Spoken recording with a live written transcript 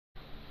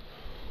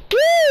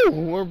Woo!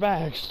 We're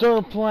back.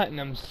 Star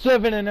Platinum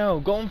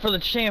 7-0, going for the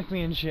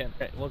championship.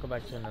 Hey, welcome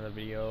back to another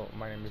video.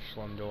 My name is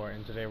Shlumdor,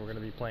 and today we're going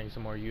to be playing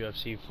some more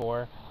UFC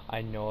 4.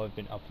 I know I've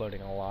been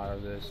uploading a lot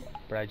of this,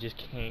 but I just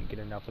can't get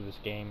enough of this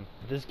game.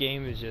 This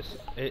game is just,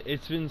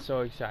 it's been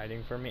so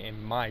exciting for me,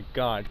 and my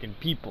god, can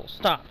people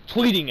stop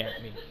tweeting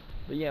at me.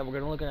 But yeah, we're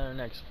going to look at our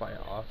next fight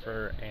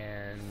offer,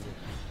 and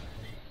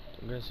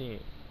I'm going to see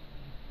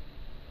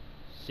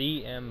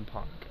CM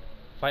Punk.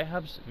 Fight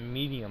Hub's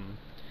medium.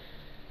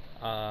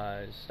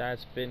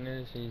 Stats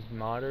fitness, he's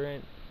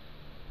moderate.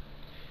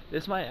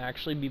 This might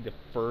actually be the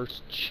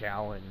first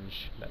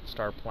challenge that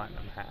Star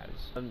Platinum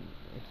has.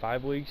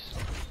 5 weeks.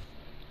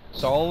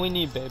 It's all we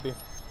need, baby.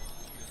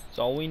 It's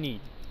all we need.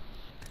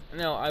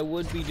 Now, I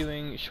would be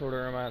doing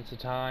shorter amounts of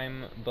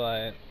time,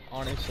 but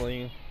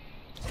honestly,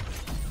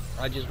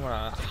 I just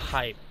want to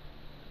hype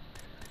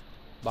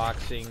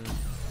boxing.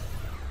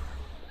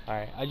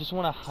 Alright, I just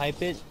want to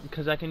hype it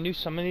because I can do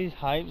some of these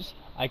hypes.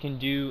 I can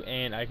do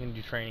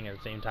training at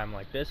the same time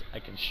like this. I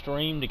can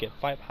stream to get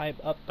fight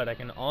hype up, but I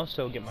can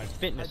also get my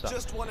fitness up. I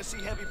just want to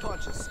see heavy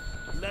punches.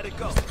 Let it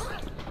go.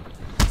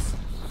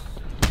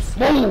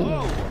 Boom!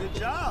 Oh, good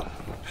job.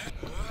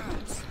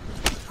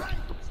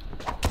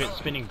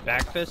 Spinning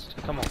back fist?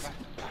 Come on.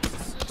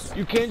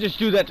 You can't just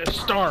do that to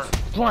Star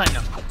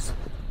Platinum.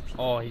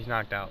 Oh, he's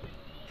knocked out.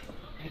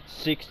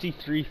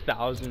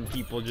 63,000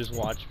 people just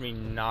watched me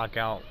knock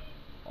out.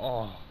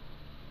 Oh.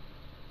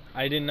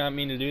 I did not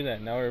mean to do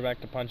that. Now we're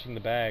back to punching the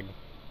bag.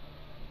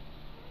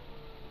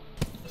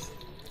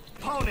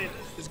 Opponent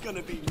is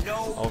gonna be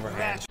no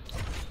overhand.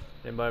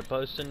 Anybody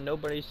posting?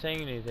 Nobody's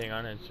saying anything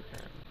on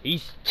Instagram.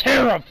 He's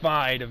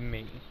terrified of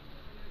me.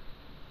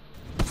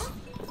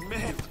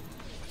 Man.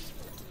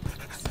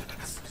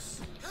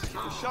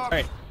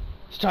 Alright,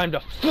 it's time to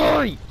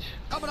fight!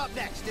 Coming up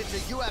next, it's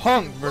a UFC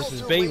Punk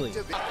versus Bailey.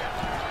 This is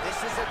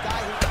a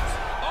guy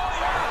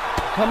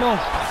who... Come on.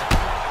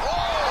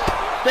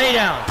 Stay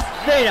down.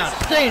 Stay down,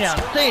 stay down,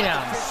 stay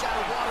down.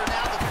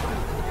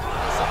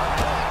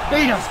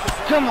 Beat him.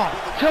 Come on,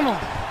 come on.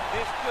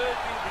 This could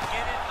be the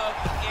beginning of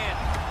the end.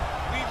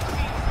 We've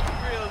seen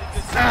really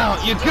good. Out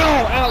you go,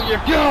 out you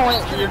go,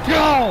 out you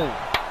go.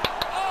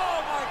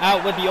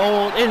 Out with the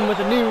old, in with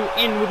the new,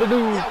 in with the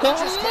new.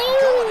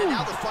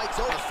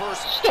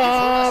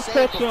 Stop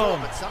him.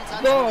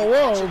 The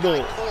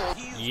world.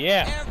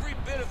 Yeah.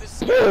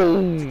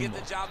 Boom. To get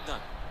the job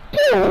done.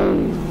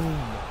 Boom.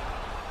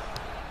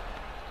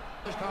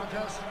 This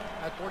contest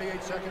at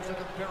 48 seconds of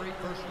the very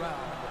first round.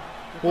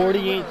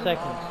 48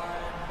 seconds.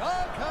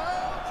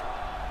 Knockout,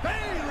 Bailey!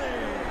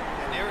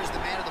 And there is the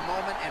man of the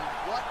moment, and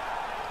what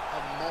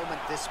a moment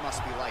this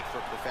must be like for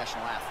a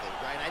professional athlete,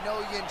 right? I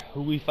know you...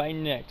 Who we fight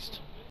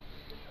next?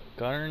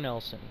 Gunnar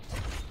Nelson.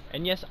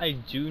 And yes, I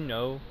do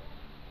know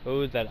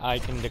that I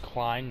can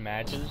decline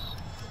matches,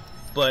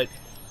 but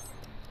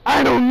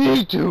I don't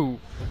need to!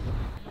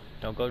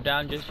 Don't go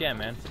down just yet,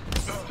 man.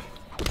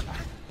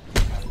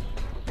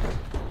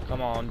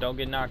 Come on, don't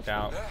get knocked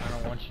out. I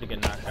don't want you to get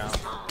knocked out.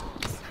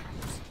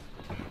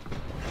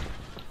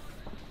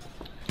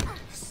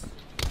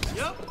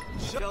 Yep,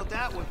 shelled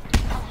that one.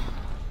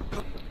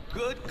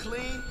 Good,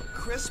 clean,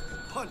 crisp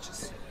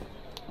punches.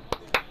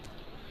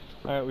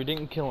 Alright, we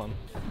didn't kill him.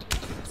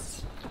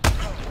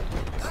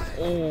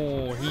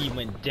 Oh, he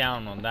went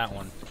down on that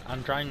one.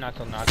 I'm trying not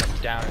to knock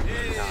him down as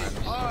many times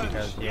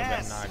because he'll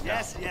get knocked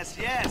out.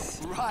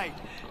 Yes. Right.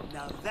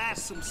 Now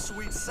that's some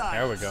sweet science.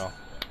 There we go.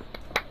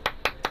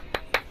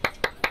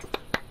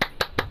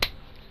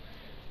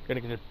 Gotta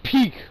get a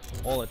peek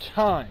all the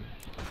time.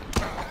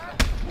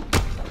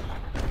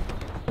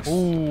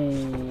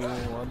 Ooh,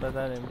 I bet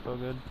that didn't feel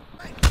good.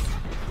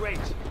 Great.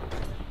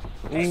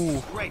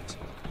 Ooh.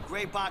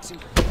 Great boxing.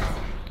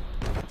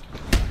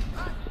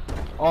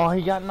 Oh,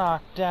 he got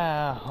knocked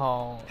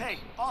out. Hey,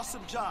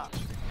 awesome job.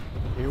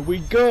 Here we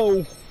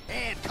go.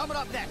 And coming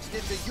up next,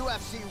 it's a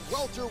UFC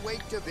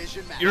welterweight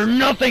division match. You're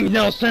nothing,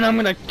 Nelson. I'm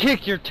gonna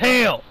kick your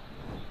tail.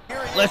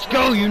 Let's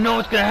go. You know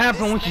what's gonna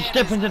happen once you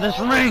step into this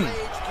ring.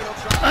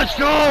 Let's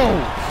go!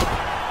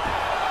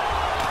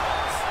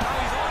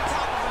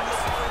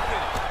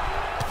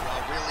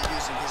 Really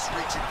using his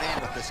reach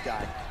advantage with this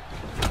guy.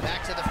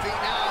 Back to the feet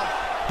now.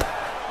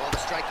 Well, the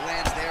strike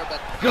lands there, but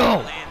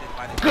go!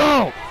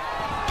 Go!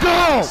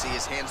 Go! See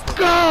his hands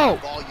go!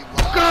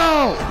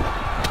 Go!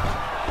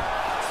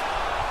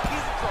 He's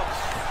in trouble.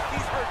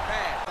 He's hurt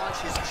bad.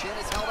 His chin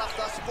is held up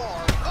thus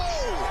far.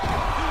 Oh!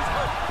 He's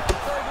hurt.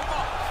 Serve him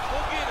up. Go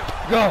get him.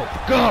 Go!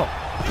 Go!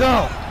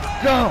 Go!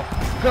 Go!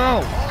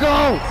 Go!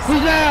 Go!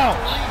 He's out!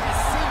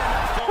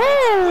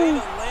 Woo!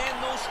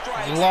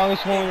 The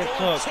longest one it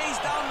took.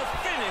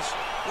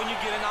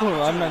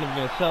 I'm not even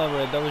gonna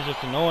celebrate. That was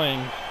just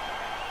annoying.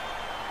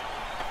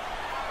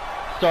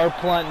 Star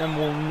Platinum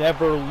will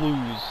never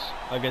lose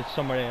against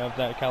somebody of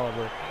that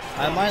caliber.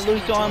 I might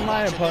lose to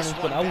online opponents,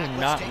 but I will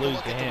not lose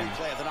to him.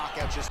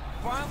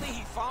 Finally,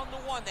 he found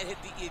the one that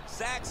hit the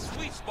exact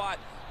sweet spot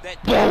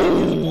that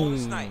Boom!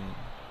 his night.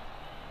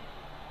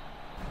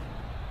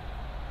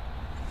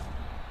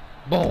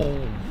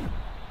 Boom!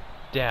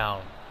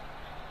 Down.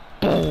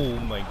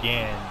 Boom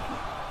again.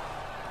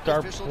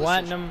 Star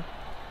Platinum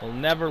will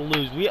never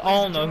lose. We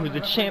all know who the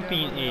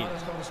champion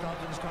is.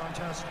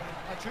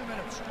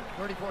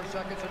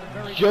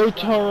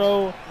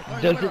 Jotaro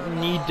doesn't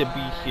need to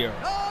be here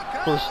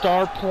for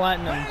Star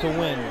Platinum to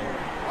win.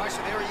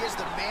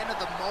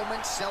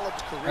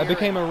 I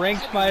became a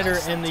ranked fighter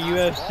in the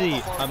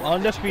UFC. I'm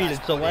undefeated,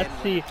 so let's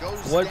see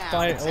what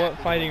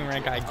fighting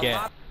rank I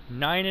get.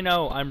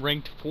 9-0. I'm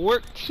ranked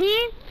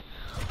 14th.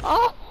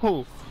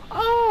 Oh,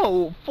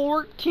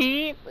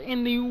 14th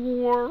in the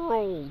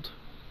world.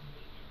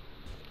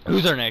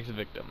 Who's our next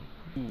victim?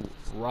 Ooh,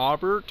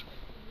 Robert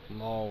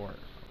Lawler.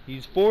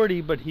 He's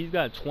 40, but he's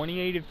got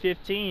 28 and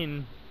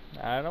 15.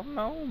 I don't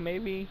know,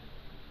 maybe.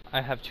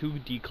 I have 2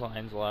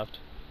 declines left.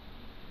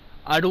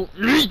 I don't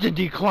need to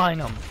decline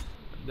them.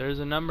 There's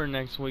a number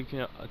next week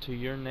to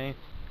your name.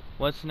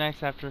 What's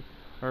next after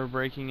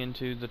breaking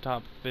into the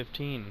top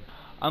 15?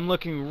 I'm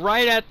looking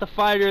right at the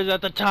fighters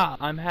at the top.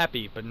 I'm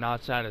happy, but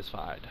not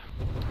satisfied.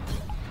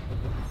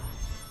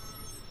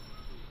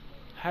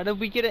 How did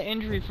we get an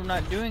injury from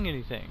not doing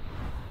anything?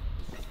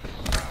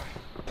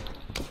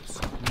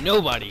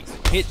 Nobody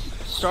hit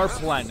Star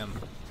Platinum.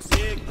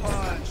 Big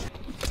punch.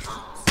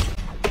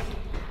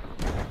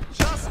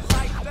 Just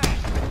like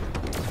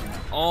that.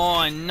 Oh,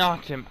 I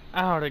knocked him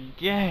out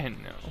again.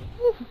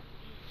 Woo.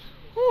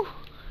 Woo.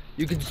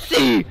 You can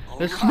see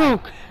the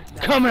smoke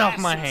coming off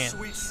my hand.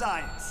 Sweet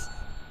science.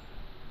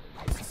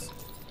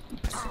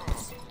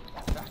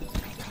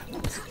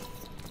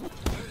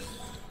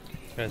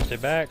 Gotta stay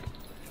back.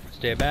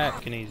 Stay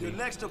back and easy. Your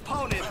next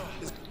opponent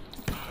is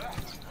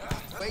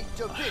Weight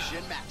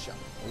division matchup.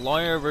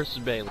 Lawyer versus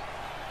Bailey.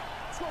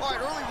 Right,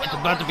 It's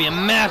about to be a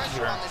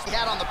massacre. on this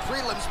cat on the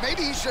prelims.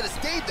 Maybe he should have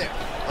stayed there.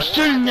 I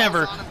should have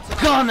never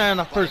gone there in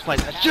the first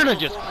place. I should have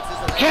just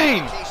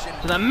came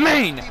to the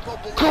main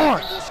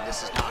course.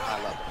 This is not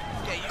high level.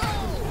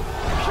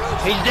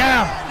 He's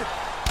down.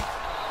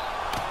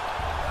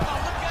 Oh,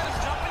 look at us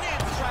jumping in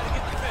to try to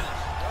get the finish.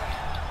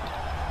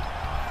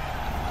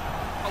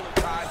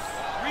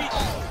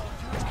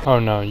 Oh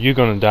no, you're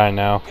gonna die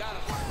now.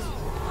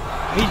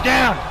 He's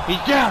down. He's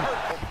down.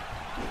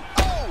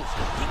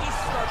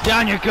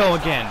 Down you go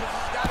again.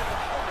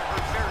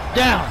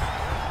 Down.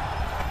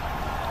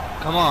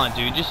 Come on,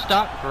 dude. Just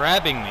stop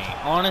grabbing me.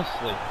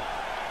 Honestly.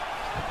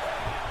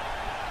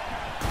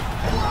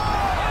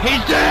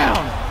 He's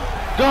down.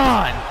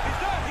 Gone.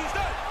 He's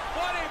done.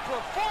 What a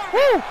performance.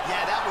 Woo.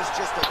 Yeah, that was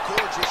just a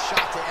gorgeous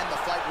shot to end the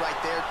fight right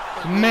there.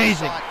 It's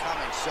amazing. Saw it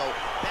coming, so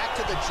back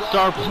to the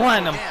Star drawing board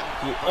Platinum for them.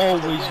 will But for the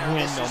always winner,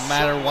 win this no is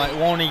matter what.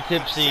 certainly Won't he,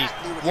 Tipsy?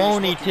 exactly what he was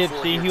Won't he, looking for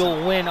Tipsy? here He'll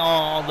tonight. win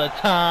all the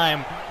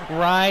time.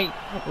 Right?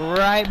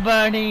 Right,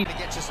 buddy? To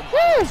get you some Woo!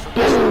 highlights from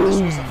this one.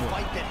 This was a Boom.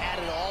 fight that had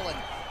it all, and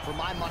for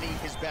my money,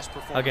 his best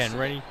performance. Again,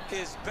 ready?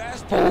 His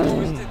best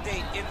performance to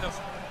date in the...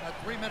 At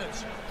 3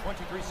 minutes,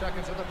 23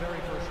 seconds of the very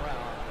first round.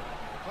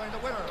 Playing the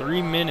winner.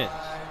 3 minutes.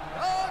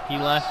 He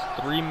lasts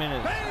 3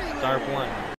 minutes. Star Platinum.